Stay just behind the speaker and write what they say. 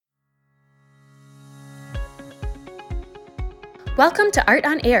Welcome to Art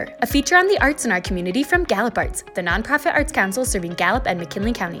on Air, a feature on the arts in our community from Gallup Arts, the nonprofit arts council serving Gallup and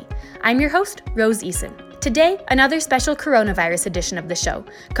McKinley County. I'm your host, Rose Eason. Today, another special coronavirus edition of the show,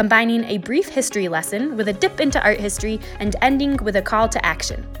 combining a brief history lesson with a dip into art history and ending with a call to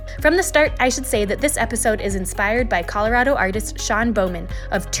action. From the start, I should say that this episode is inspired by Colorado artist Sean Bowman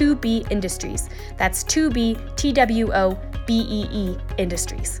of 2B Industries. That's 2B, T-W-O-B-E-E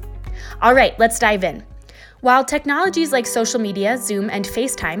Industries. All right, let's dive in. While technologies like social media, Zoom, and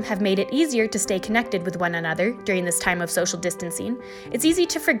FaceTime have made it easier to stay connected with one another during this time of social distancing, it's easy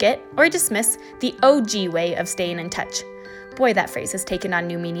to forget or dismiss the OG way of staying in touch. Boy, that phrase has taken on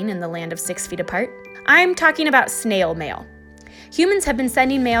new meaning in the land of 6 feet apart. I'm talking about snail mail. Humans have been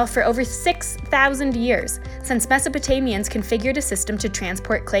sending mail for over 6,000 years, since Mesopotamians configured a system to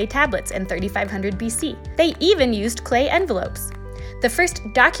transport clay tablets in 3500 BC. They even used clay envelopes. The first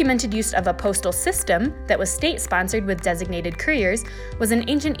documented use of a postal system that was state-sponsored with designated couriers was in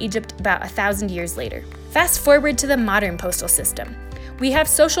ancient Egypt about 1,000 years later. Fast forward to the modern postal system. We have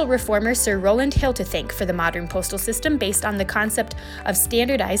social reformer Sir Rowland Hill to thank for the modern postal system based on the concept of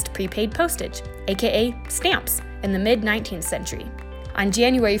standardized prepaid postage, aka stamps, in the mid-19th century. On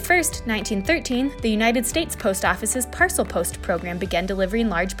January 1st, 1913, the United States Post Office's Parcel Post program began delivering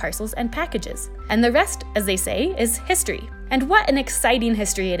large parcels and packages. And the rest, as they say, is history. And what an exciting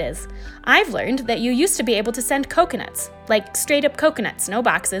history it is. I've learned that you used to be able to send coconuts, like straight-up coconuts, no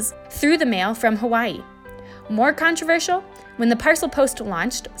boxes, through the mail from Hawaii. More controversial? When the Parcel Post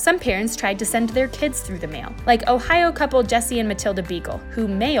launched, some parents tried to send their kids through the mail, like Ohio couple Jesse and Matilda Beagle, who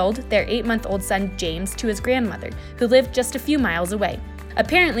mailed their 8-month-old son James to his grandmother, who lived just a few miles away.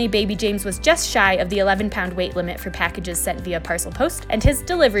 Apparently, baby James was just shy of the 11-pound weight limit for packages sent via Parcel Post, and his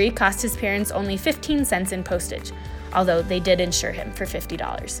delivery cost his parents only 15 cents in postage, although they did insure him for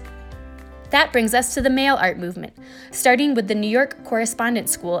 $50. That brings us to the mail art movement, starting with the New York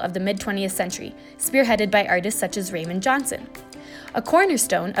Correspondence School of the mid-20th century, spearheaded by artists such as Raymond Johnson. A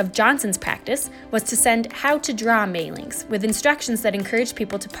cornerstone of Johnson's practice was to send how-to-draw mailings with instructions that encouraged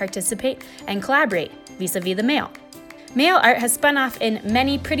people to participate and collaborate vis-a-vis the mail. Mail art has spun off in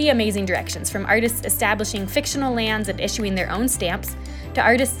many pretty amazing directions, from artists establishing fictional lands and issuing their own stamps, to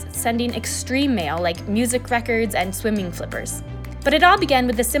artists sending extreme mail like music records and swimming flippers. But it all began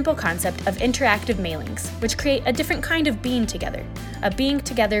with the simple concept of interactive mailings, which create a different kind of being together, a being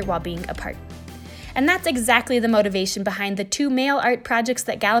together while being apart. And that's exactly the motivation behind the 2 mail art projects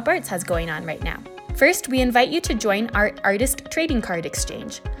that Gallup Arts has going on right now. First, we invite you to join our Artist Trading Card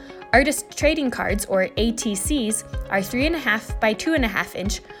Exchange. Artist Trading Cards, or ATCs, are 3.5 by 2.5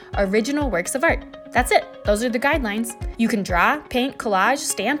 inch original works of art. That's it. Those are the guidelines. You can draw, paint, collage,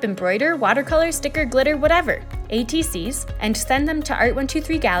 stamp, embroider, watercolor, sticker, glitter, whatever. ATCs, and send them to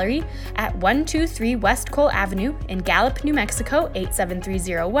Art123 Gallery at 123 West Cole Avenue in Gallup, New Mexico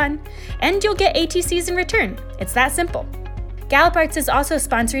 87301, and you'll get ATCs in return. It's that simple. Gallup Arts is also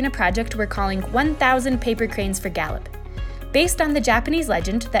sponsoring a project we're calling 1,000 Paper Cranes for Gallup. Based on the Japanese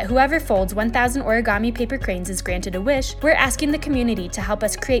legend that whoever folds 1,000 origami paper cranes is granted a wish, we're asking the community to help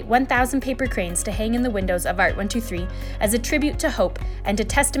us create 1,000 paper cranes to hang in the windows of Art123 as a tribute to hope and a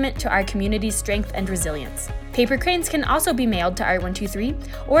testament to our community's strength and resilience. Paper cranes can also be mailed to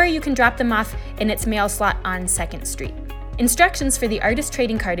Art123, or you can drop them off in its mail slot on 2nd Street. Instructions for the Artist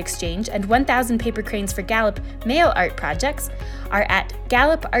Trading Card Exchange and 1,000 Paper Cranes for Gallup mail art projects are at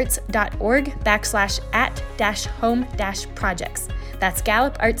galluparts.org/at-home-projects. That's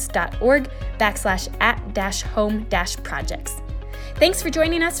galluparts.org/at-home-projects. Thanks for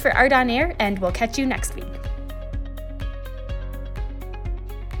joining us for Art on Air, and we'll catch you next week.